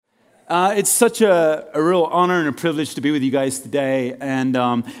It's such a real honor and a privilege to be with you guys today. And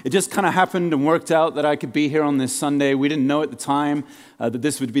it just kind of happened and worked out that I could be here on this Sunday. We didn't know at the time that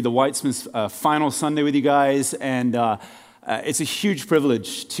this would be the Whitesmiths' final Sunday with you guys. And it's a huge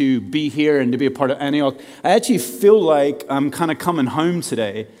privilege to be here and to be a part of Antioch. I actually feel like I'm kind of coming home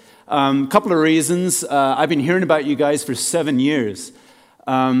today. A couple of reasons. I've been hearing about you guys for 7 years.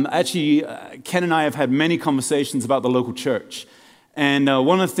 Ken and I have had many conversations about the local church. And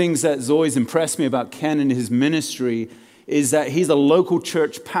one of the things that's always impressed me about Ken and his ministry is that he's a local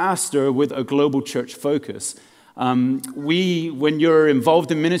church pastor with a global church focus. When you're involved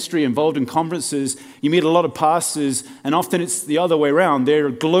in ministry, involved in conferences, you meet a lot of pastors, and often it's the other way around.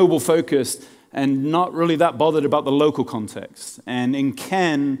 They're global focused and not really that bothered about the local context. And in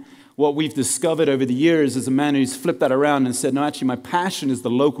Ken, what we've discovered over the years is a man who's flipped that around and said, no, actually, my passion is the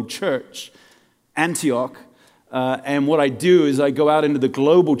local church, Antioch. And what I do is I go out into the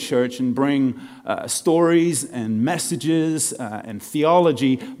global church and bring stories and messages and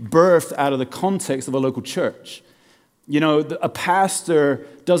theology birthed out of the context of a local church. You know, a pastor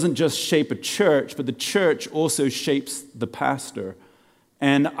doesn't just shape a church, but the church also shapes the pastor.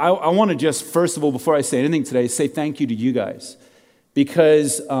 And I want to just, first of all, before I say anything today, say thank you to you guys.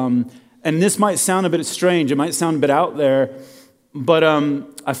 Because, and this might sound a bit strange, it might sound a bit out there, but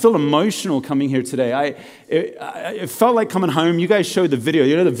I feel emotional coming here today. It felt like coming home. You guys showed the video.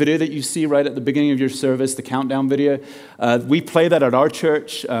 You know the video that you see right at the beginning of your service, the countdown video? We play that at our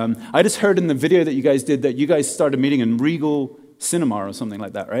church. I just heard in the video that you guys did that you guys started meeting in Regal Cinema or something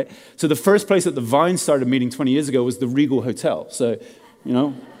like that, right? So the first place that the Vine started meeting 20 years ago was the Regal Hotel. So, you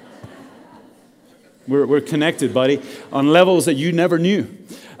know, we're connected, buddy, on levels that you never knew.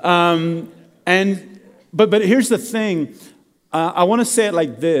 But here's the thing. I want to say it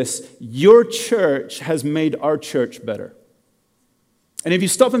like this. Your church has made our church better. And if you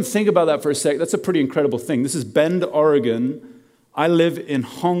stop and think about that for a sec, that's a pretty incredible thing. This is Bend, Oregon. I live in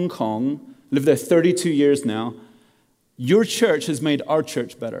Hong Kong, lived there 32 years now. Your church has made our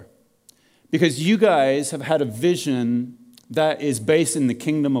church better because you guys have had a vision that is based in the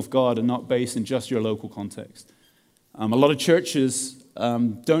kingdom of God and not based in just your local context. A lot of churches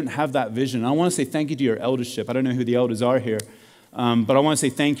don't have that vision. I want to say thank you to your eldership. I don't know who the elders are here, but I want to say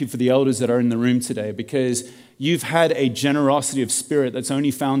thank you for the elders that are in the room today because you've had a generosity of spirit that's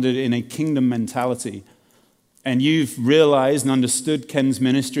only founded in a kingdom mentality. And you've realized and understood Ken's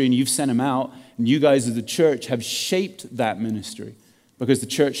ministry and you've sent him out. And you guys as the church have shaped that ministry because the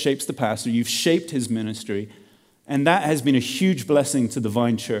church shapes the pastor. You've shaped his ministry. And that has been a huge blessing to the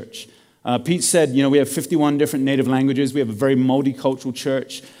Vine Church. Pete said, you know, we have 51 different native languages. We have a very multicultural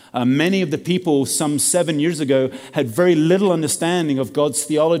church. Many of the people some 7 years ago had very little understanding of God's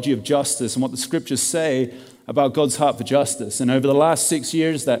theology of justice and what the scriptures say about God's heart for justice. And over the last 6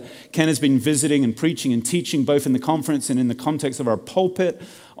 years that Ken has been visiting and preaching and teaching both in the conference and in the context of our pulpit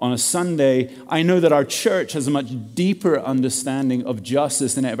on a Sunday, I know that our church has a much deeper understanding of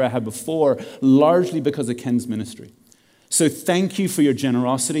justice than it ever had before, largely because of Ken's ministry. So thank you for your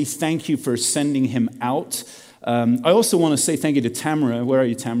generosity. Thank you for sending him out. I also want to say thank you to Tamara. Where are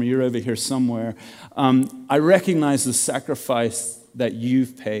you, Tamara? You're over here somewhere. I recognize the sacrifice that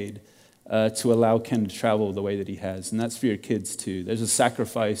you've paid to allow Ken to travel the way that he has. And that's for your kids too. There's a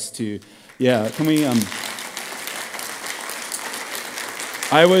sacrifice to, yeah, can we...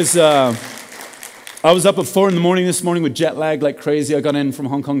 I was up at 4 a.m. this morning with jet lag like crazy. I got in from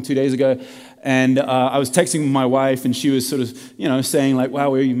Hong Kong 2 days ago, and I was texting my wife, and she was sort of, you know, saying like, "Wow,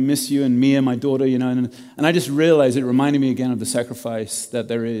 we miss you," and Mia, my daughter, you know, and I just realized it reminded me again of the sacrifice that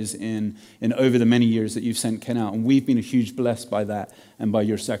there is in over the many years that you've sent Ken out, and we've been a huge blessed by that and by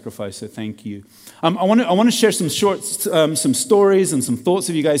your sacrifice. So thank you. I want to share some some stories and some thoughts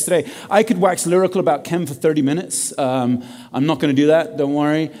with you guys today. I could wax lyrical about Ken for 30 minutes. I'm not going to do that. Don't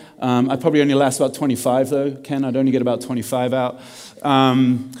worry. I probably only last about 25 though, Ken. I'd only get about 25 out.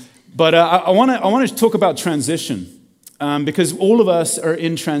 But I want to talk about transition because all of us are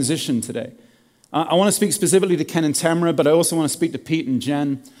in transition today. I want to speak specifically to Ken and Tamara, but I also want to speak to Pete and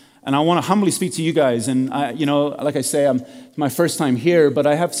Jen. And I want to humbly speak to you guys. And, you know, like I say, it's my first time here, but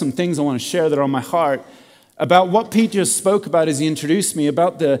I have some things I want to share that are on my heart about what Pete just spoke about as he introduced me,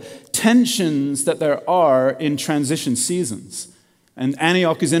 about the tensions that there are in transition seasons. And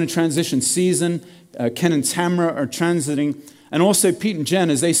Antioch is in a transition season. Ken and Tamara are transiting. And also Pete and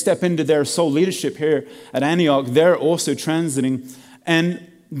Jen, as they step into their sole leadership here at Antioch, they're also transiting.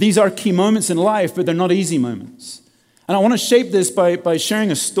 And these are key moments in life, but they're not easy moments. And I want to shape this by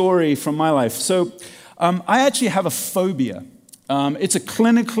sharing a story from my life. So I actually have a phobia. It's a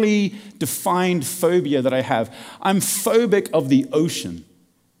clinically defined phobia that I have. I'm phobic of the ocean.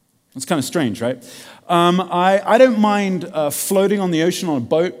 It's kind of strange, right? I don't mind floating on the ocean on a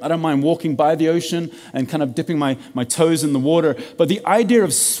boat. I don't mind walking by the ocean and kind of dipping my toes in the water. But the idea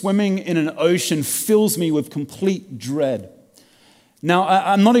of swimming in an ocean fills me with complete dread. Now,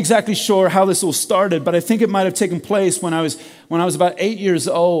 I'm not exactly sure how this all started, but I think it might have taken place when I was about 8 years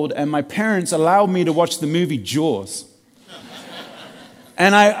old, and my parents allowed me to watch the movie Jaws.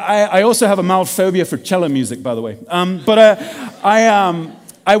 And I also have a mild phobia for cello music, by the way.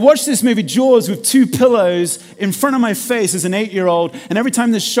 I watched this movie Jaws with 2 pillows in front of my face as an 8-year-old, and every time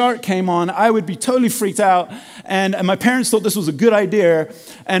this shark came on, I would be totally freaked out, and my parents thought this was a good idea,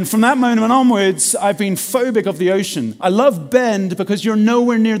 and from that moment onwards, I've been phobic of the ocean. I love Bend because you're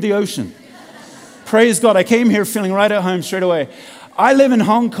nowhere near the ocean. Praise God, I came here feeling right at home straight away. I live in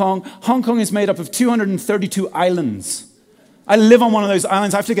Hong Kong. Hong Kong is made up of 232 islands. I live on one of those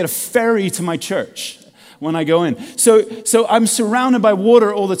islands. I have to get a ferry to my church when I go in. So I'm surrounded by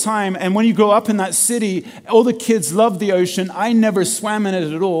water all the time, and when you grow up in that city, all the kids love the ocean. I never swam in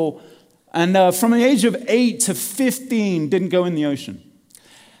it at all, and from the age of 8 to 15, didn't go in the ocean.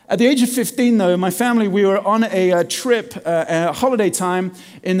 At the age of 15, though, my family, we were on a trip, a holiday time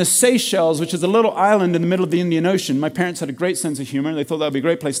in the Seychelles, which is a little island in the middle of the Indian Ocean. My parents had a great sense of humor. They thought that would be a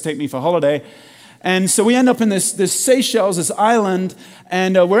great place to take me for a holiday. And so we end up in this Seychelles, this island,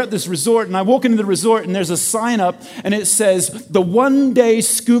 and we're at this resort, and I walk into the resort, and there's a sign up, and it says, the one-day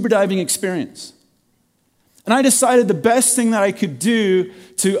scuba diving experience. And I decided the best thing that I could do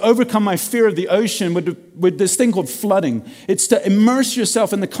to overcome my fear of the ocean with this thing called flooding. It's to immerse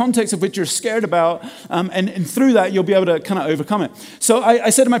yourself in the context of which you're scared about, and through that, you'll be able to kind of overcome it. So I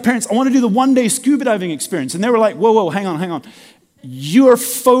said to my parents, I want to do the one-day scuba diving experience. And they were like, whoa, hang on. You are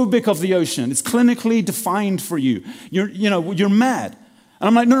phobic of the ocean. It's clinically defined for you. You're mad. And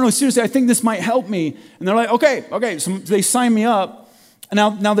I'm like, no, seriously, I think this might help me. And they're like, okay. So they signed me up. And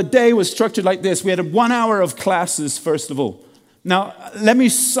now the day was structured like this. We had 1 hour of classes, first of all. Now, let me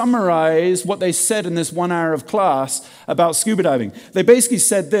summarize what they said in this 1 hour of class about scuba diving. They basically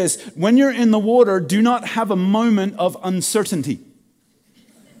said this: when you're in the water, do not have a moment of uncertainty.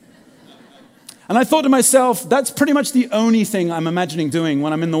 And I thought to myself, that's pretty much the only thing I'm imagining doing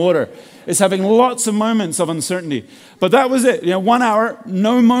when I'm in the water, is having lots of moments of uncertainty. But that was it. 1 hour,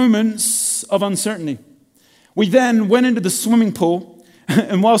 no moments of uncertainty. We then went into the swimming pool,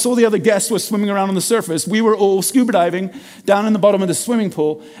 and whilst all the other guests were swimming around on the surface, we were all scuba diving down in the bottom of the swimming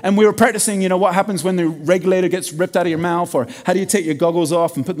pool, and we were practicing, what happens when the regulator gets ripped out of your mouth, or how do you take your goggles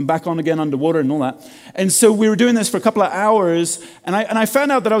off and put them back on again underwater and all that. And so we were doing this for a couple of hours, and I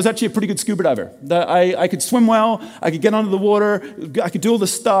found out that I was actually a pretty good scuba diver, that I could swim well, I could get under the water, I could do all the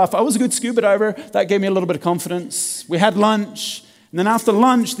stuff. I was a good scuba diver. That gave me a little bit of confidence. We had lunch, and then after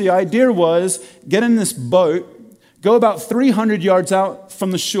lunch, the idea was get in this boat, go about 300 yards out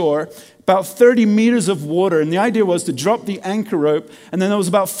from the shore, about 30 meters of water. And the idea was to drop the anchor rope. And then there was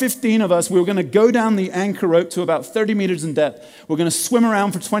about 15 of us. We were going to go down the anchor rope to about 30 meters in depth. We're going to swim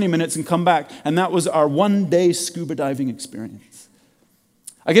around for 20 minutes and come back. And that was our one-day scuba diving experience.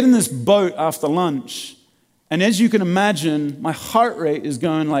 I get in this boat after lunch. And as you can imagine, my heart rate is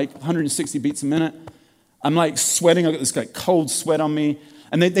going like 160 beats a minute. I'm like sweating. I got this like cold sweat on me.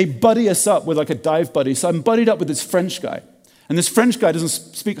 And they buddy us up with like a dive buddy. So I'm buddied up with this French guy. And this French guy doesn't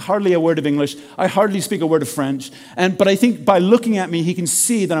speak hardly a word of English. I hardly speak a word of French. But I think by looking at me, he can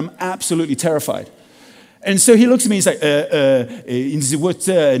see that I'm absolutely terrified. And so he looks at me, he's like, in the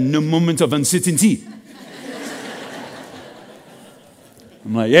water, no moment of uncertainty.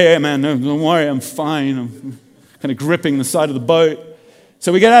 I'm like, yeah, man, no, don't worry, I'm fine. I'm kind of gripping the side of the boat.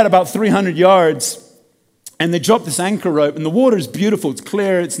 So we get out about 300 yards. And they drop this anchor rope, and the water is beautiful. It's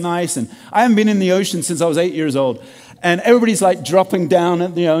clear, it's nice, and I haven't been in the ocean since I was 8 years old. And everybody's like dropping down,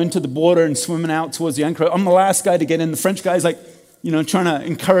 into the water and swimming out towards the anchor rope. I'm the last guy to get in. The French guy's like, trying to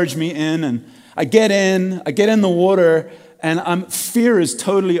encourage me in, and I get in the water, and fear is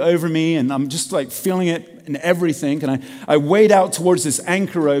totally over me, and I'm just like feeling it in everything. And I wade out towards this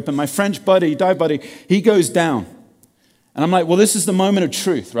anchor rope, and my French buddy, dive buddy, he goes down. And I'm like, well, this is the moment of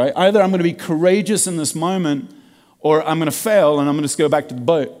truth, right? Either I'm going to be courageous in this moment, or I'm going to fail and I'm going to just go back to the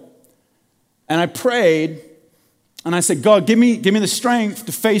boat. And I prayed, and I said, God, give me the strength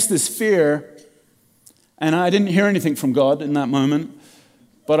to face this fear. And I didn't hear anything from God in that moment.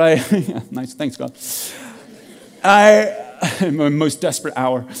 But nice, thanks, God. My most desperate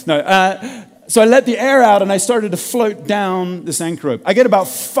hour. So I let the air out, and I started to float down this anchor rope. I get about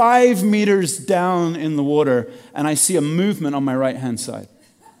 5 meters down in the water, and I see a movement on my right-hand side.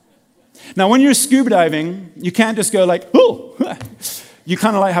 Now, when you're scuba diving, you can't just go like, oh! You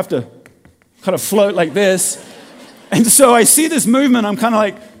kind of like have to kind of float like this. And so I see this movement. I'm kind of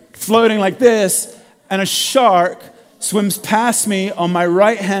like floating like this, and a shark swims past me on my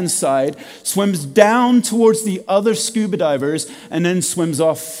right-hand side, swims down towards the other scuba divers, and then swims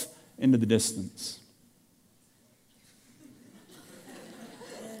off into the distance.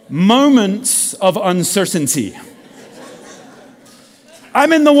 Moments of uncertainty.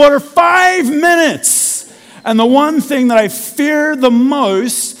 I'm in the water 5 minutes, and the one thing that I fear the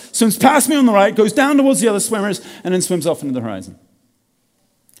most swims past me on the right, goes down towards the other swimmers, and then swims off into the horizon.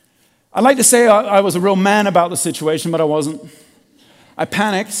 I'd like to say I was a real man about the situation, but I wasn't. I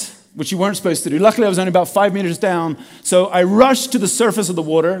panicked, which you weren't supposed to do. Luckily, I was only about 5 meters down, so I rushed to the surface of the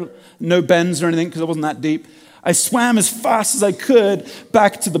water, no bends or anything because it wasn't that deep. I swam as fast as I could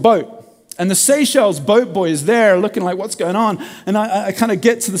back to the boat. And the Seychelles boat boy is there looking like, what's going on? And I kind of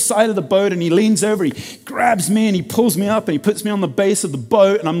get to the side of the boat, and he leans over, he grabs me, and he pulls me up, and he puts me on the base of the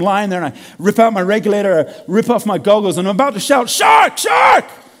boat, and I'm lying there, and I rip out my regulator, I rip off my goggles, and I'm about to shout, "Shark, shark!"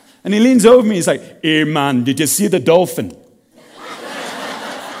 And he leans over me, he's like, "Hey man, did you see the dolphin?"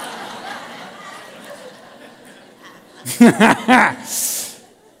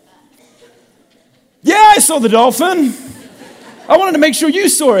 Yeah, I saw the dolphin. I wanted to make sure you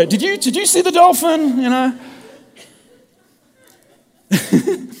saw it. Did you see the dolphin? You know?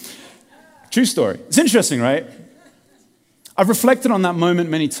 True story. It's interesting, right? I've reflected on that moment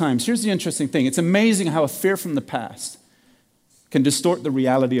many times. Here's the interesting thing. It's amazing how a fear from the past can distort the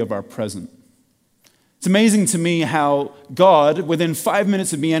reality of our present. It's amazing to me how God, within 5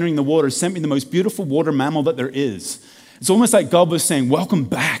 minutes of me entering the water, sent me the most beautiful water mammal that there is. It's almost like God was saying, "Welcome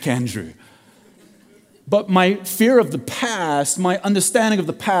back, Andrew." But my fear of the past, my understanding of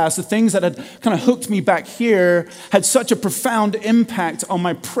the past, the things that had kind of hooked me back here, had such a profound impact on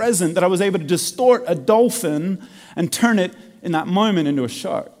my present that I was able to distort a dolphin and turn it in that moment into a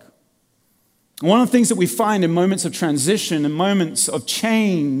shark. One of the things that we find in moments of transition and moments of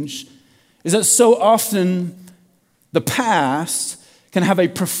change is that so often the past can have a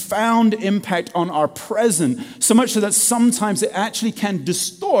profound impact on our present, so much so that sometimes it actually can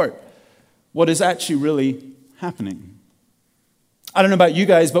distort what is actually really happening. I don't know about you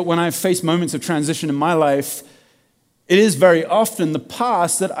guys, but when I've faced moments of transition in my life, it is very often the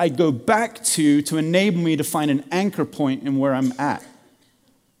past that I go back to enable me to find an anchor point in where I'm at.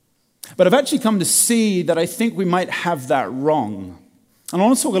 But I've actually come to see that I think we might have that wrong. And I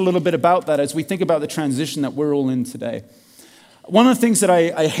want to talk a little bit about that as we think about the transition that we're all in today. One of the things that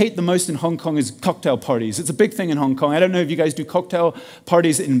I hate the most in Hong Kong is cocktail parties. It's a big thing in Hong Kong. I don't know if you guys do cocktail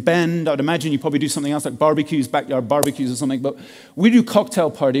parties in Bend. I'd imagine you probably do something else like barbecues, backyard barbecues or something. But we do cocktail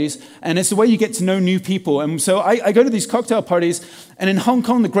parties, and it's the way you get to know new people. And so I go to these cocktail parties, and in Hong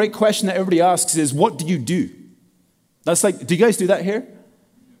Kong, the great question that everybody asks is, what do you do? That's like, do you guys do that here?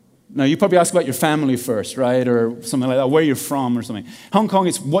 No, you probably ask about your family first, right? Or something like that, where you're from or something. Hong Kong,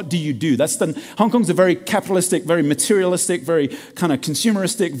 it's what do you do? Hong Kong's a very capitalistic, very materialistic, very kind of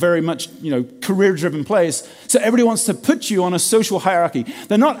consumeristic, very much, career-driven place. So everybody wants to put you on a social hierarchy.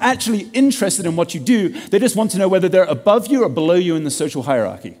 They're not actually interested in what you do. They just want to know whether they're above you or below you in the social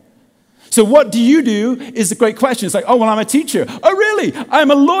hierarchy. So what do you do is the great question. It's like, oh, well, I'm a teacher. Oh, really?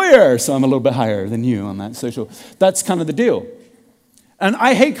 I'm a lawyer. So I'm a little bit higher than you on that social. That's kind of the deal. And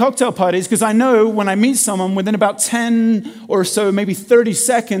I hate cocktail parties because I know when I meet someone, within about 10 or so, maybe 30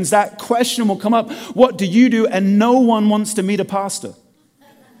 seconds, that question will come up, what do you do? And no one wants to meet a pastor.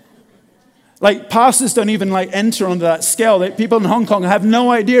 Like, pastors don't even enter onto that scale. People in Hong Kong have no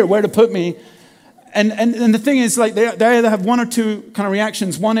idea where to put me. And the thing is, they either have one or two kind of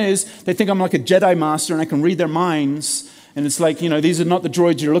reactions. One is they think I'm like a Jedi master and I can read their minds. And it's like, these are not the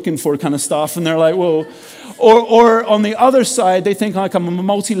droids you're looking for kind of stuff. And they're like, whoa. Or on the other side, they think like I'm a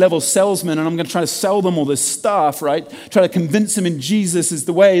multi-level salesman and I'm going to try to sell them all this stuff, right? Try to convince them in Jesus is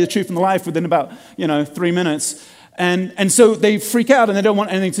the way, the truth, and the life within about, 3 minutes. And so they freak out and they don't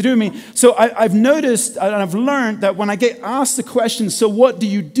want anything to do with me. So I've noticed and I've learned that when I get asked the question, so what do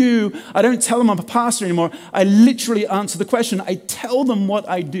you do? I don't tell them I'm a pastor anymore. I literally answer the question. I tell them what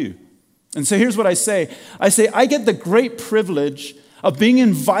I do. And so here's what I say. I get the great privilege of being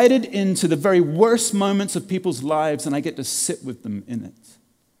invited into the very worst moments of people's lives, and I get to sit with them in it.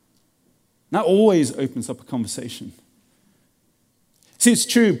 That always opens up a conversation. See, it's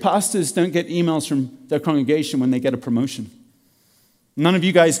true, pastors don't get emails from their congregation when they get a promotion. None of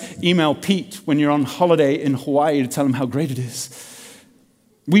you guys email Pete when you're on holiday in Hawaii to tell him how great it is.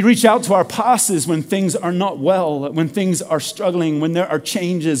 We reach out to our pastors when things are not well, when things are struggling, when there are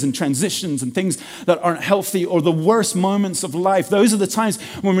changes and transitions and things that aren't healthy, or the worst moments of life. Those are the times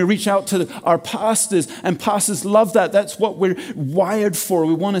when we reach out to our pastors, and pastors love that. That's what we're wired for.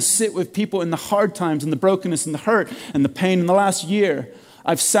 We want to sit with people in the hard times and the brokenness and the hurt and the pain. In the last year,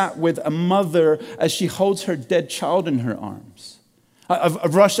 I've sat with a mother as she holds her dead child in her arms.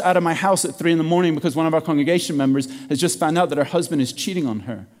 I've rushed out of my house at 3 a.m. because one of our congregation members has just found out that her husband is cheating on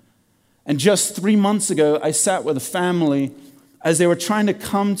her. And just 3 months ago, I sat with a family as they were trying to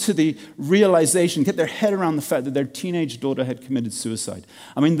come to the realization, get their head around the fact that their teenage daughter had committed suicide.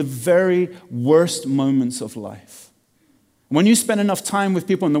 I mean, the very worst moments of life. When you spend enough time with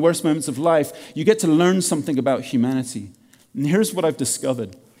people in the worst moments of life, you get to learn something about humanity. And here's what I've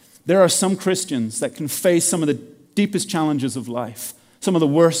discovered. There are some Christians that can face some of the deepest challenges of life, some of the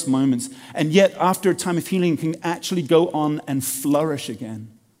worst moments, and yet after a time of healing can actually go on and flourish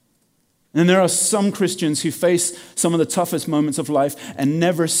again. And there are some Christians who face some of the toughest moments of life and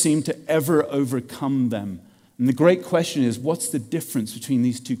never seem to ever overcome them. And the great question is, what's the difference between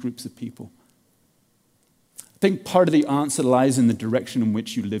these two groups of people? I think part of the answer lies in the direction in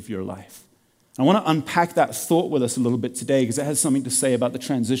which you live your life. I want to unpack that thought with us a little bit today because it has something to say about the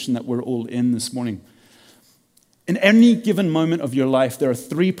transition that we're all in this morning. In any given moment of your life, there are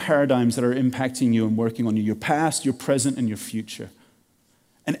 3 paradigms that are impacting you and working on you: your past, your present, and your future.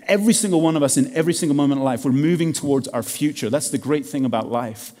 And every single one of us in every single moment of life, we're moving towards our future. That's the great thing about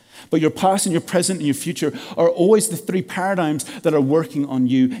life. But your past and your present and your future are always the 3 paradigms that are working on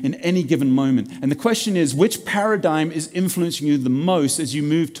you in any given moment. And the question is, which paradigm is influencing you the most as you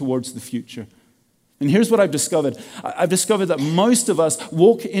move towards the future? And here's what I've discovered. I've discovered that most of us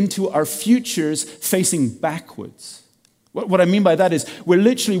walk into our futures facing backwards. What I mean by that is we're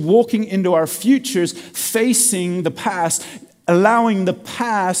literally walking into our futures facing the past, allowing the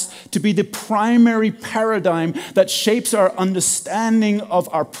past to be the primary paradigm that shapes our understanding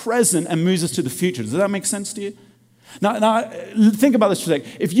of our present and moves us to the future. Does that make sense to you? Now, think about this for a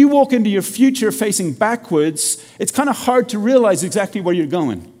second. If you walk into your future facing backwards, it's kind of hard to realize exactly where you're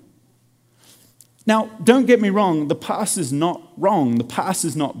going. Now, don't get me wrong, the past is not wrong. The past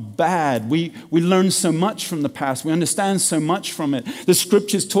is not bad. We learn so much from the past. We understand so much from it. The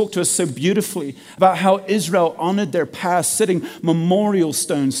scriptures talk to us so beautifully about how Israel honored their past, setting memorial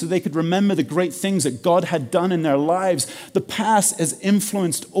stones so they could remember the great things that God had done in their lives. The past has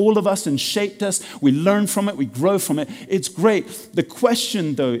influenced all of us and shaped us. We learn from it. We grow from it. It's great. The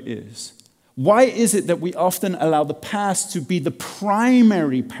question, though, is, why is it that we often allow the past to be the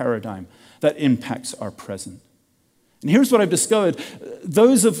primary paradigm that impacts our present? And here's what I've discovered.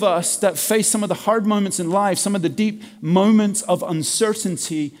 Those of us that face some of the hard moments in life, some of the deep moments of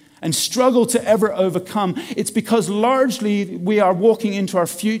uncertainty and struggle to ever overcome, it's because largely we are walking into our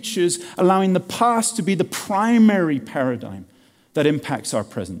futures, allowing the past to be the primary paradigm that impacts our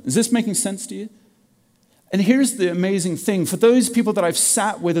present. Is this making sense to you? And here's the amazing thing. For those people that I've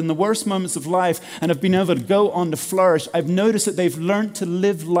sat with in the worst moments of life and have been able to go on to flourish, I've noticed that they've learned to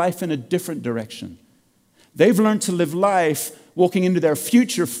live life in a different direction. They've learned to live life walking into their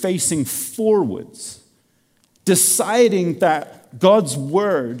future facing forwards, deciding that God's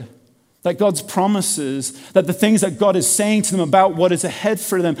word, that God's promises, that the things that God is saying to them about what is ahead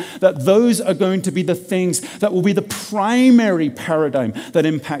for them, that those are going to be the things that will be the primary paradigm that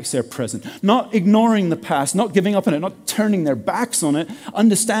impacts their present. Not ignoring the past, not giving up on it, not turning their backs on it,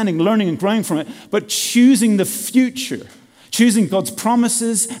 understanding, learning, and growing from it, but choosing the future. Choosing God's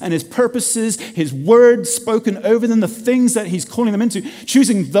promises and his purposes, his word spoken over them, the things that he's calling them into.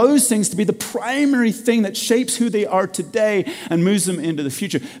 Choosing those things to be the primary thing that shapes who they are today and moves them into the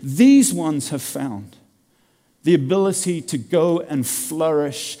future. These ones have found the ability to go and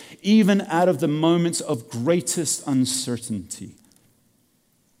flourish even out of the moments of greatest uncertainty.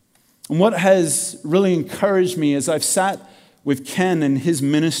 And what has really encouraged me as I've sat with Ken and his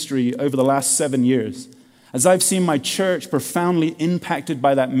ministry over the last 7 years, as I've seen my church profoundly impacted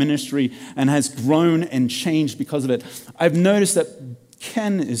by that ministry and has grown and changed because of it, I've noticed that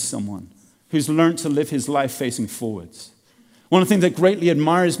Ken is someone who's learned to live his life facing forwards. One of the things that greatly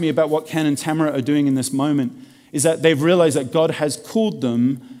admires me about what Ken and Tamara are doing in this moment is that they've realized that God has called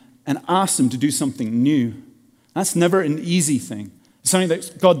them and asked them to do something new. That's never an easy thing. It's something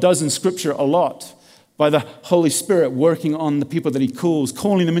that God does in Scripture a lot, by the Holy Spirit working on the people that he calls,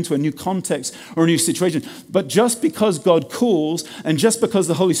 calling them into a new context or a new situation. But just because God calls and just because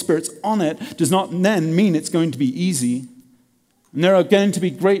the Holy Spirit's on it does not then mean it's going to be easy. And there are going to be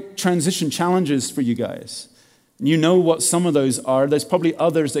great transition challenges for you guys. And you know what some of those are. There's probably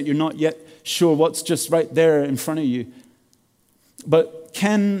others that you're not yet sure what's just right there in front of you. But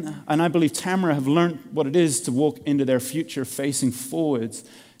Ken and I believe Tamara have learned what it is to walk into their future facing forwards,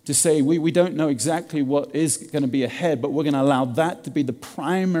 to say we don't know exactly what is going to be ahead, but we're going to allow that to be the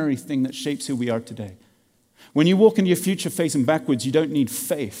primary thing that shapes who we are today. When you walk into your future facing backwards, you don't need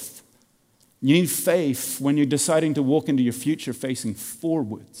faith. You need faith when you're deciding to walk into your future facing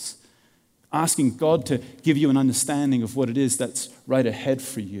forwards, asking God to give you an understanding of what it is that's right ahead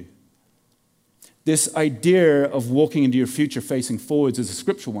for you. This idea of walking into your future facing forwards is a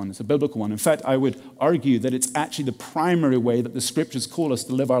scriptural one. It's a biblical one. In fact, I would argue that it's actually the primary way that the scriptures call us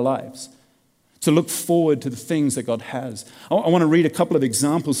to live our lives, to look forward to the things that God has. I want to read a couple of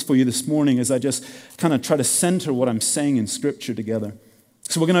examples for you this morning as I just kind of try to center what I'm saying in Scripture together.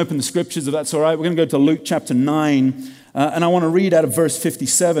 So we're going to open the Scriptures, if that's all right. We're going to go to Luke chapter 9, and I want to read out of verse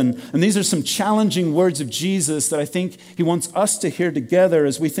 57. And these are some challenging words of Jesus that I think he wants us to hear together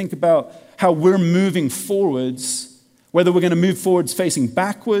as we think about how we're moving forwards, whether we're going to move forwards facing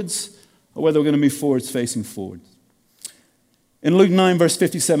backwards or whether we're going to move forwards facing forwards. In Luke 9, verse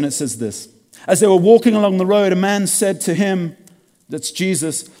 57, it says this. As they were walking along the road, a man said to him, that's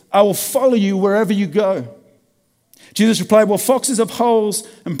Jesus, I will follow you wherever you go. Jesus replied, well, foxes have holes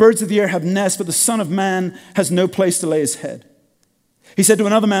and birds of the air have nests, but the Son of Man has no place to lay his head. He said to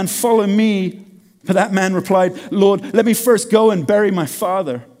another man, follow me. But that man replied, Lord, let me first go and bury my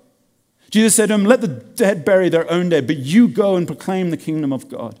father. Jesus said to him, let the dead bury their own dead, but you go and proclaim the kingdom of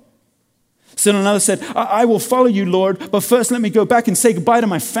God. Still another said, I will follow you, Lord, but first let me go back and say goodbye to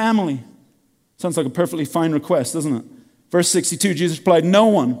my family. Sounds like a perfectly fine request, doesn't it? Verse 62, Jesus replied, no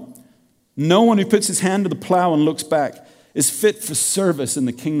one who puts his hand to the plow and looks back is fit for service in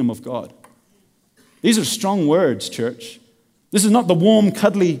the kingdom of God. These are strong words, church. This is not the warm,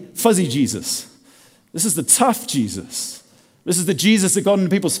 cuddly, fuzzy Jesus. This is the tough Jesus. This is the Jesus that got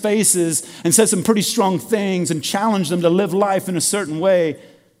into people's faces and said some pretty strong things and challenged them to live life in a certain way.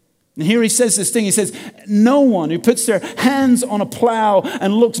 And here he says this thing. He says, no one who puts their hands on a plow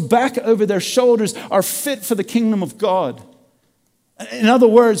and looks back over their shoulders are fit for the kingdom of God. In other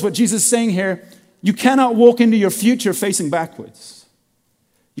words, what Jesus is saying here, you cannot walk into your future facing backwards.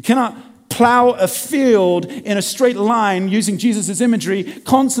 You cannot plow a field in a straight line using Jesus' imagery,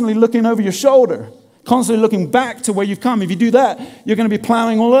 constantly looking over your shoulder, constantly looking back to where you've come. If you do that, you're going to be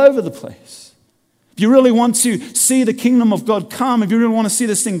plowing all over the place. If you really want to see the kingdom of God come, if you really want to see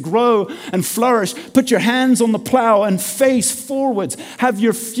this thing grow and flourish, put your hands on the plow and face forwards. Have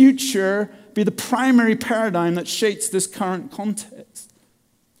your future be the primary paradigm that shapes this current context.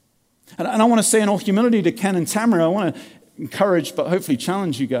 And I want to say in all humility to Ken and Tamara, I want to encourage but hopefully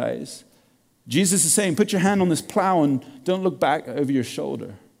challenge you guys. Jesus is saying, put your hand on this plow and don't look back over your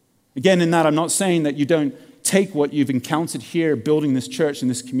shoulder. Again, in that, I'm not saying that you don't take what you've encountered here building this church and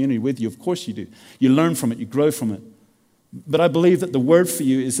this community with you. Of course you do. You learn from it. You grow from it. But I believe that the word for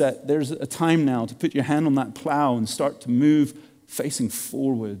you is that there's a time now to put your hand on that plow and start to move facing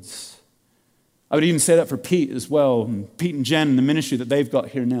forwards. I would even say that for Pete as well, and Pete and Jen and the ministry that they've got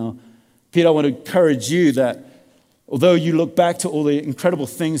here now. Pete, I want to encourage you that although you look back to all the incredible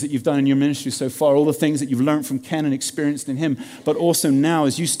things that you've done in your ministry so far, all the things that you've learned from Ken and experienced in him, but also now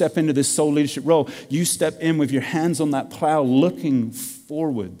as you step into this soul leadership role, you step in with your hands on that plow looking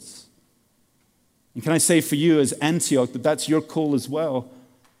forwards. And can I say for you as Antioch that that's your call as well,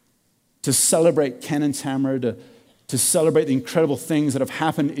 to celebrate Ken and Tamara, to celebrate the incredible things that have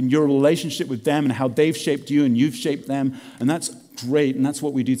happened in your relationship with them and how they've shaped you and you've shaped them. And that's great, and that's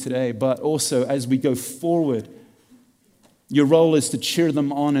what we do today. But also, as we go forward, your role is to cheer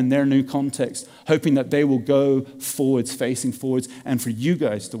them on in their new context, hoping that they will go forwards, facing forwards, and for you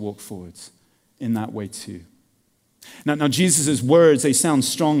guys to walk forwards in that way too. Now Jesus' words, they sound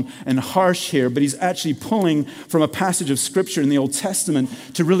strong and harsh here, but he's actually pulling from a passage of Scripture in the Old Testament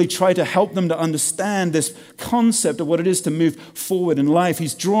to really try to help them to understand this concept of what it is to move forward in life.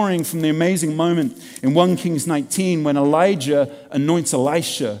 He's drawing from the amazing moment in 1 Kings 19 when Elijah anoints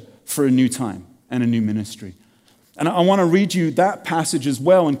Elisha for a new time and a new ministry. And I want to read you that passage as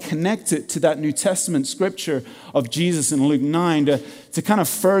well and connect it to that New Testament scripture of Jesus in Luke 9 to kind of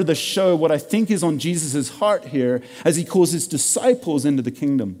further show what I think is on Jesus' heart here as he calls his disciples into the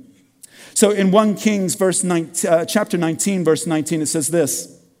kingdom. So in 1 Kings chapter 19, verse 19, it says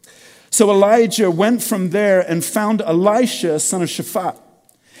this. So Elijah went from there and found Elisha, son of Shaphat.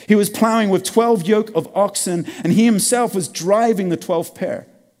 He was plowing with 12 yoke of oxen, and he himself was driving the 12th pair.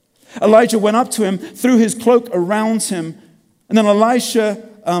 Elijah went up to him, threw his cloak around him, and then Elisha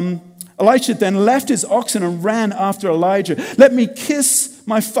then left his oxen and ran after Elijah. Let me kiss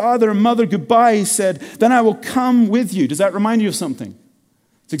my father and mother goodbye, he said, then I will come with you. Does that remind you of something?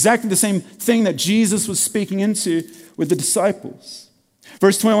 It's exactly the same thing that Jesus was speaking into with the disciples.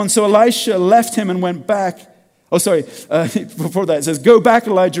 Verse 21, so Elisha left him and went back. Before that it says, go back,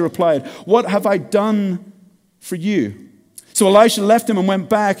 Elijah replied. What have I done for you? So Elisha left him and went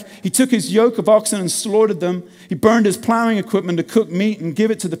back. He took his yoke of oxen and slaughtered them. He burned his plowing equipment to cook meat and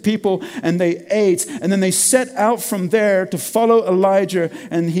give it to the people, and they ate. And then they set out from there to follow Elijah,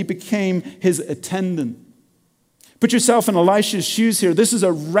 and he became his attendant. Put yourself in Elisha's shoes here. This is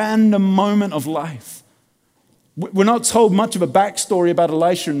a random moment of life. We're not told much of a backstory about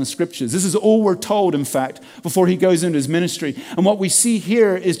Elisha in the scriptures. This is all we're told, in fact, before he goes into his ministry. And what we see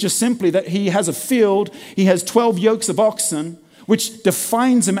here is just simply that he has a field, he has 12 yokes of oxen, which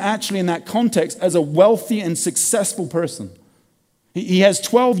defines him actually in that context as a wealthy and successful person. He has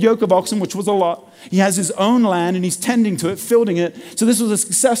 12 yoke of oxen, which was a lot. He has his own land and he's tending to it, fielding it. So this was a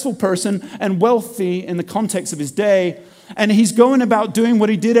successful person and wealthy in the context of his day. And he's going about doing what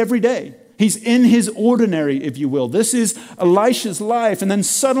he did every day. He's in his ordinary, if you will. This is Elisha's life. And then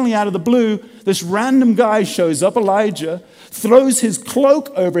suddenly out of the blue, this random guy shows up, Elijah, throws his cloak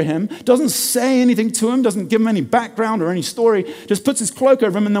over him, doesn't say anything to him, doesn't give him any background or any story, just puts his cloak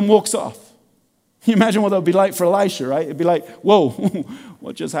over him and then walks off. Can you imagine what that would be like for Elisha, right? It'd be like, whoa,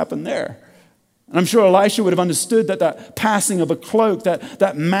 what just happened there? And I'm sure Elisha would have understood that that passing of a cloak,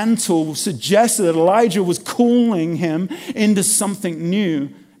 that mantle suggested that Elijah was calling him into something new,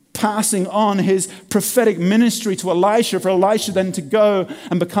 passing on his prophetic ministry to Elisha, for Elisha then to go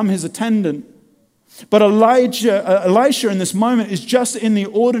and become his attendant. But Elisha in this moment is just in the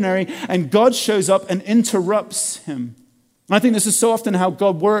ordinary, and God shows up and interrupts him. And I think this is so often how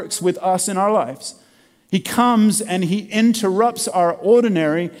God works with us in our lives. He comes and he interrupts our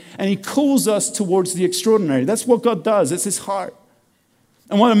ordinary, and he calls us towards the extraordinary. That's what God does. It's his heart.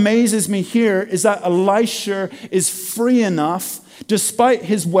 And what amazes me here is that Elisha is free enough, despite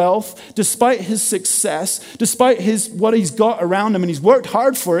his wealth, despite his success, despite what he's got around him, and he's worked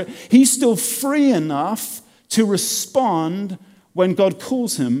hard for it, he's still free enough to respond when God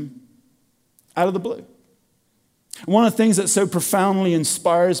calls him out of the blue. One of the things that so profoundly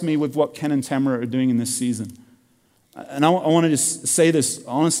inspires me with what Ken and Tamara are doing in this season, and I want to just say this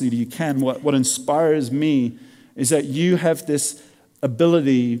honestly to you, Ken, what inspires me is that you have this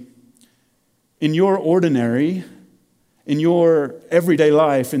ability in your ordinary, in your everyday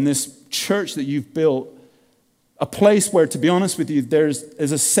life, in this church that you've built, a place where, to be honest with you, there's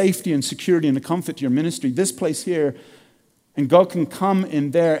a safety and security and a comfort to your ministry. This place here, and God can come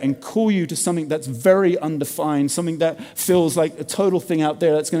in there and call you to something that's very undefined, something that feels like a total thing out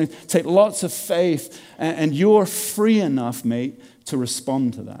there that's going to take lots of faith, and you're free enough, mate, to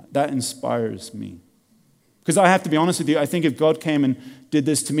respond to that. That inspires me. Because I have to be honest with you, I think if God came and did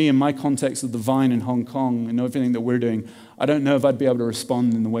this to me in my context of the Vine in Hong Kong and everything that we're doing, I don't know if I'd be able to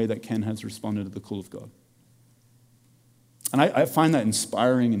respond in the way that Ken has responded to the call of God. And I find that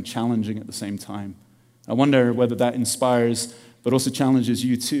inspiring and challenging at the same time. I wonder whether that inspires but also challenges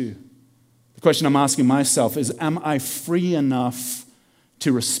you too. The question I'm asking myself is, am I free enough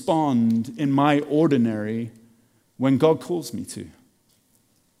to respond in my ordinary when God calls me to?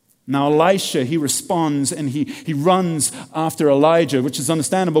 Now Elisha, he responds and he runs after Elijah, which is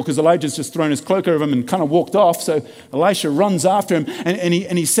understandable because Elijah's just thrown his cloak over him and kind of walked off. So Elisha runs after him and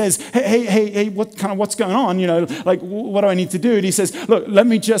he says, hey, what's going on? You know, like, what do I need to do? And he says, look, let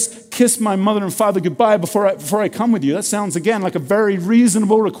me just kiss my mother and father goodbye before I come with you. That sounds, again, like a very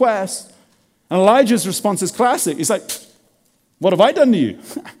reasonable request. And Elijah's response is classic. He's like, what have I done to you?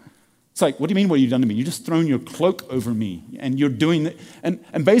 It's like, what do you mean what you've done to me? You just thrown your cloak over me and you're doing that.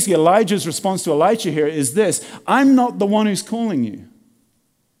 And basically Elijah's response to Elisha here is this: I'm not the one who's calling you.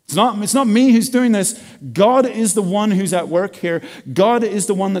 It's not me who's doing this. God is the one who's at work here. God is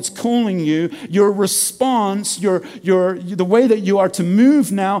the one that's calling you. Your response, the way that you are to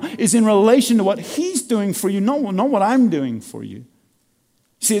move now is in relation to what he's doing for you, not what I'm doing for you.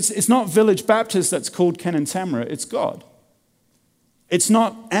 See, it's not Village Baptist that's called Ken and Tamara, it's God. It's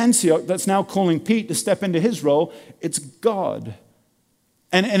not Antioch that's now calling Pete to step into his role. It's God.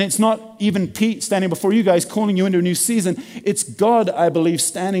 And it's not even Pete standing before you guys calling you into a new season. It's God, I believe,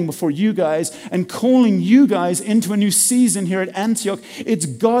 standing before you guys and calling you guys into a new season here at Antioch. It's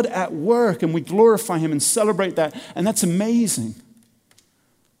God at work, and we glorify him and celebrate that. And that's amazing.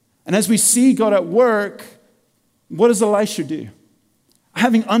 And as we see God at work, what does Elisha do?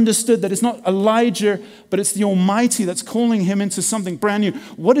 Having understood that it's not Elijah, but it's the Almighty that's calling him into something brand new,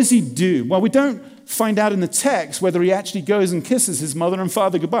 what does he do? Well, we don't find out in the text whether he actually goes and kisses his mother and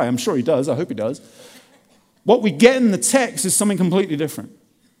father goodbye. I'm sure he does. I hope he does. What we get in the text is something completely different.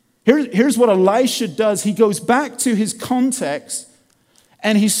 Here's what Elisha does. He goes back to his context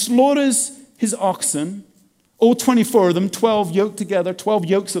and he slaughters his oxen, All 24 of them, 12 yoked together, 12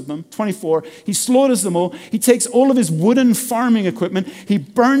 yokes of them, 24. He slaughters them all. He takes all of his wooden farming equipment. He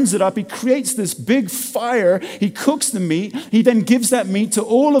burns it up. He creates this big fire. He cooks the meat. He then gives that meat to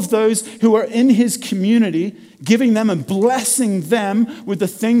all of those who are in his community, giving them and blessing them with the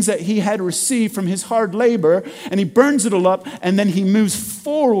things that he had received from his hard labor. And he burns it all up, and then he moves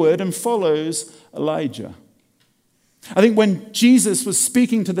forward and follows Elijah. I think when Jesus was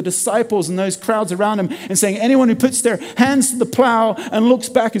speaking to the disciples and those crowds around him and saying, anyone who puts their hands to the plow and looks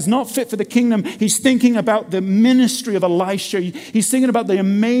back is not fit for the kingdom, he's thinking about the ministry of Elisha. He's thinking about the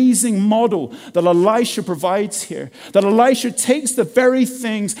amazing model that Elisha provides here. That Elisha takes the very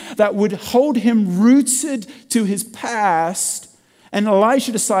things that would hold him rooted to his past, and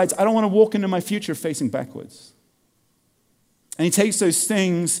Elisha decides, I don't want to walk into my future facing backwards. And he takes those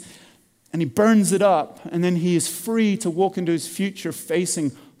things and he burns it up, and then he is free to walk into his future facing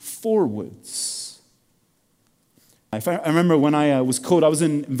forwards. I remember when I was called, I was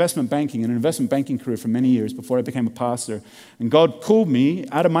in investment banking, in an investment banking career for many years before I became a pastor. And God called me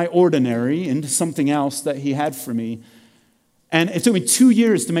out of my ordinary into something else that he had for me. And it took me 2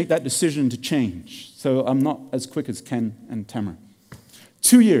 years to make that decision to change. So I'm not as quick as Ken and Tamara.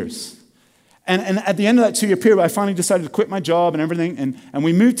 2 years. And at the end of that 2-year period, I finally decided to quit my job and everything. And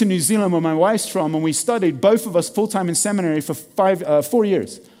we moved to New Zealand, where my wife's from, and we studied, both of us, full-time in seminary for 4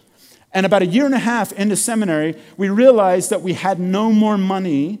 years. And about 1.5 years into seminary, we realized that we had no more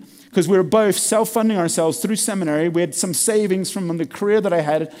money because we were both self-funding ourselves through seminary. We had some savings from the career that I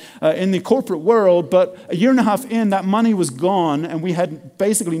had in the corporate world, but 1.5 years in, that money was gone, and we had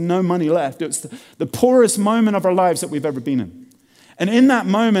basically no money left. It was the poorest moment of our lives that we've ever been in. And in that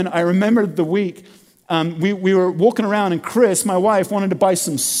moment, I remember the week, we were walking around, and Chris, my wife, wanted to buy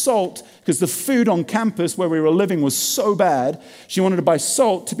some salt because the food on campus where we were living was so bad. She wanted to buy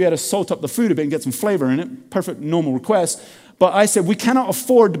salt to be able to salt up the food a bit and get some flavor in it. Perfect, normal request. But I said, we cannot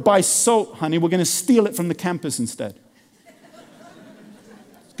afford to buy salt, honey. We're going to steal it from the campus instead.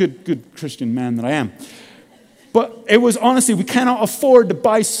 Good Christian man that I am. But it was honestly, we cannot afford to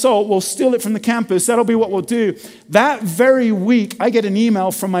buy salt. We'll steal it from the campus. That'll be what we'll do. That very week, I get an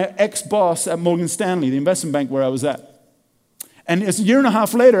email from my ex-boss at Morgan Stanley, the investment bank where I was at. And it's 1.5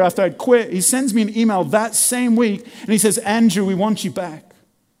 years later, after I'd quit, he sends me an email that same week, and he says, Andrew, we want you back.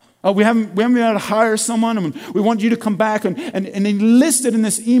 We haven't been able to hire someone, and we want you to come back. And he listed in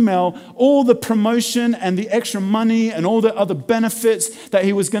this email all the promotion and the extra money and all the other benefits that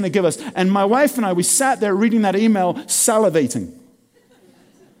he was going to give us. And my wife and I, we sat there reading that email, salivating.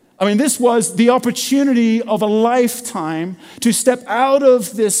 I mean, this was the opportunity of a lifetime to step out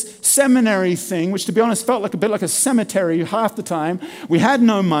of this seminary thing, which, to be honest, felt like a bit like a cemetery half the time. We had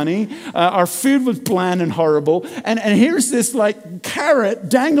no money. Our food was bland and horrible. And here's this like carrot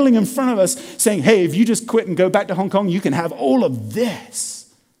dangling in front of us saying, hey, if you just quit and go back to Hong Kong, you can have all of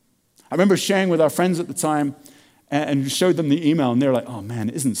this. I remember sharing with our friends at the time and showed them the email, and they're like, oh man,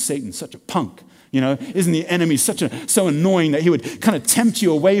 isn't Satan such a punk? You know, isn't the enemy so annoying that he would kind of tempt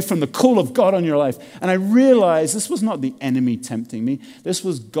you away from the call of God on your life? And I realized this was not the enemy tempting me. This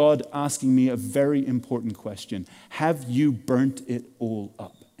was God asking me a very important question. Have you burnt it all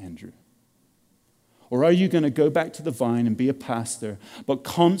up, Andrew? Or are you going to go back to the vine and be a pastor, but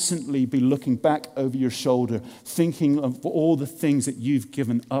constantly be looking back over your shoulder, thinking of all the things that you've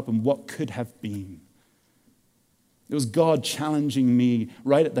given up and what could have been? It was God challenging me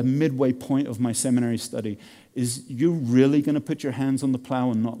right at the midway point of my seminary study. Is you really going to put your hands on the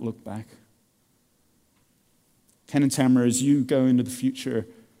plow and not look back? Ken and Tamara, as you go into the future,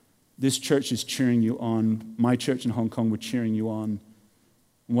 this church is cheering you on. My church in Hong Kong, we're cheering you on.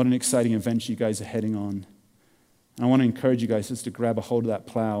 And what an exciting event you guys are heading on. And I want to encourage you guys just to grab a hold of that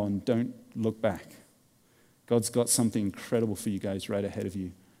plow and don't look back. God's got something incredible for you guys right ahead of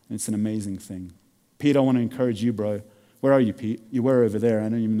you. And it's an amazing thing. Pete, I want to encourage you, bro. Where are you, Pete? You were over there. I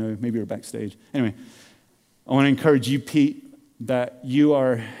don't even know. Maybe you're backstage. Anyway, I want to encourage you, Pete, that you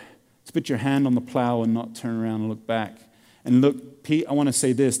are to put your hand on the plow and not turn around and look back. And look, Pete, I want to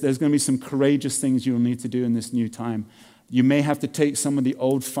say this. There's going to be some courageous things you'll need to do in this new time. You may have to take some of the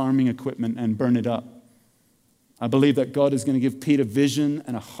old farming equipment and burn it up. I believe that God is going to give Pete a vision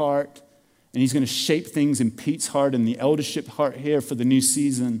and a heart, and he's going to shape things in Pete's heart and the eldership heart here for the new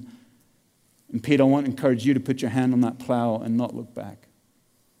season. And Pete, I want to encourage you to put your hand on that plow and not look back.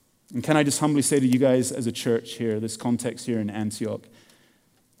 And can I just humbly say to you guys as a church here, this context here in Antioch,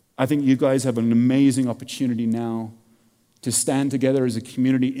 I think you guys have an amazing opportunity now to stand together as a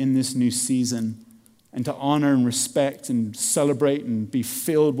community in this new season and to honor and respect and celebrate and be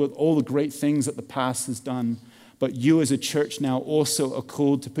filled with all the great things that the past has done, but you as a church now also are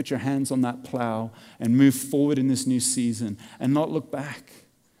called to put your hands on that plow and move forward in this new season and not look back.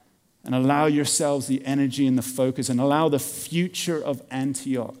 And allow yourselves the energy and the focus and allow the future of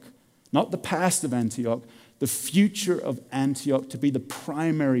Antioch, not the past of Antioch, the future of Antioch to be the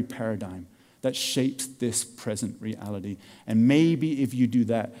primary paradigm that shapes this present reality. And maybe if you do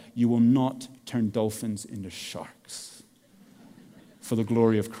that, you will not turn dolphins into sharks for the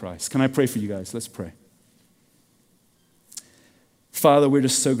glory of Christ. Can I pray for you guys? Let's pray. Father, we're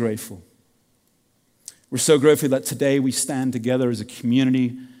just so grateful. We're so grateful that today we stand together as a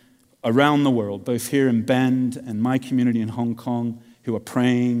community around the world, both here in Bend and my community in Hong Kong, who are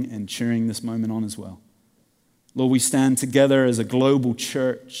praying and cheering this moment on as well. Lord, we stand together as a global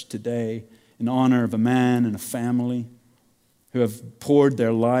church today in honor of a man and a family who have poured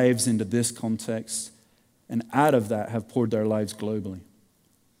their lives into this context and out of that have poured their lives globally.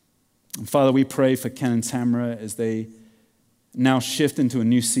 And Father, we pray for Ken and Tamara as they now shift into a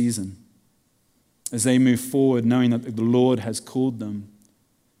new season, as they move forward knowing that the Lord has called them.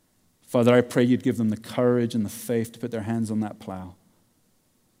 Father, I pray you'd give them the courage and the faith to put their hands on that plow.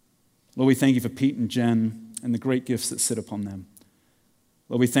 Lord, we thank you for Pete and Jen and the great gifts that sit upon them.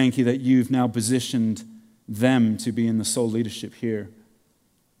 Lord, we thank you that you've now positioned them to be in the sole leadership here.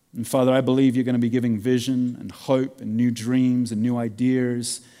 And Father, I believe you're going to be giving vision and hope and new dreams and new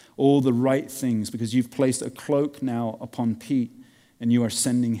ideas, all the right things, because you've placed a cloak now upon Pete and you are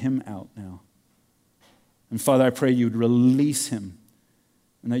sending him out now. And Father, I pray you would release him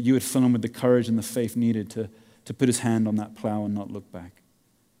and that you would fill him with the courage and the faith needed to put his hand on that plow and not look back.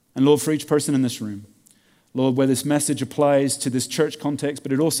 And Lord, for each person in this room, Lord, where this message applies to this church context,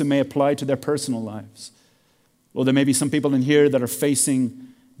 but it also may apply to their personal lives. Lord, there may be some people in here that are facing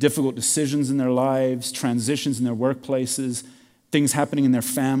difficult decisions in their lives, transitions in their workplaces, things happening in their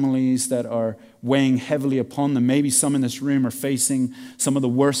families that are weighing heavily upon them. Maybe some in this room are facing some of the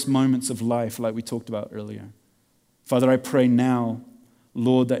worst moments of life, like we talked about earlier. Father, I pray now,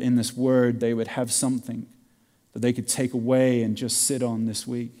 Lord, that in this word they would have something that they could take away and just sit on this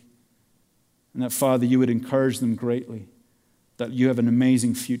week. And that, Father, you would encourage them greatly, that you have an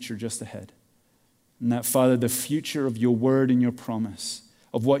amazing future just ahead. And that, Father, the future of your word and your promise,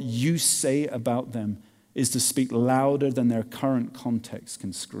 of what you say about them, is to speak louder than their current context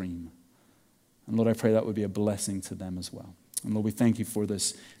can scream. And Lord, I pray that would be a blessing to them as well. And Lord, we thank you for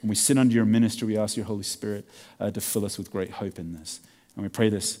this. And we sit under your ministry. We ask your Holy Spirit to fill us with great hope in this. And we pray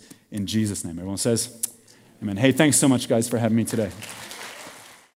this in Jesus' name. Everyone says, amen. Hey, thanks so much, guys, for having me today.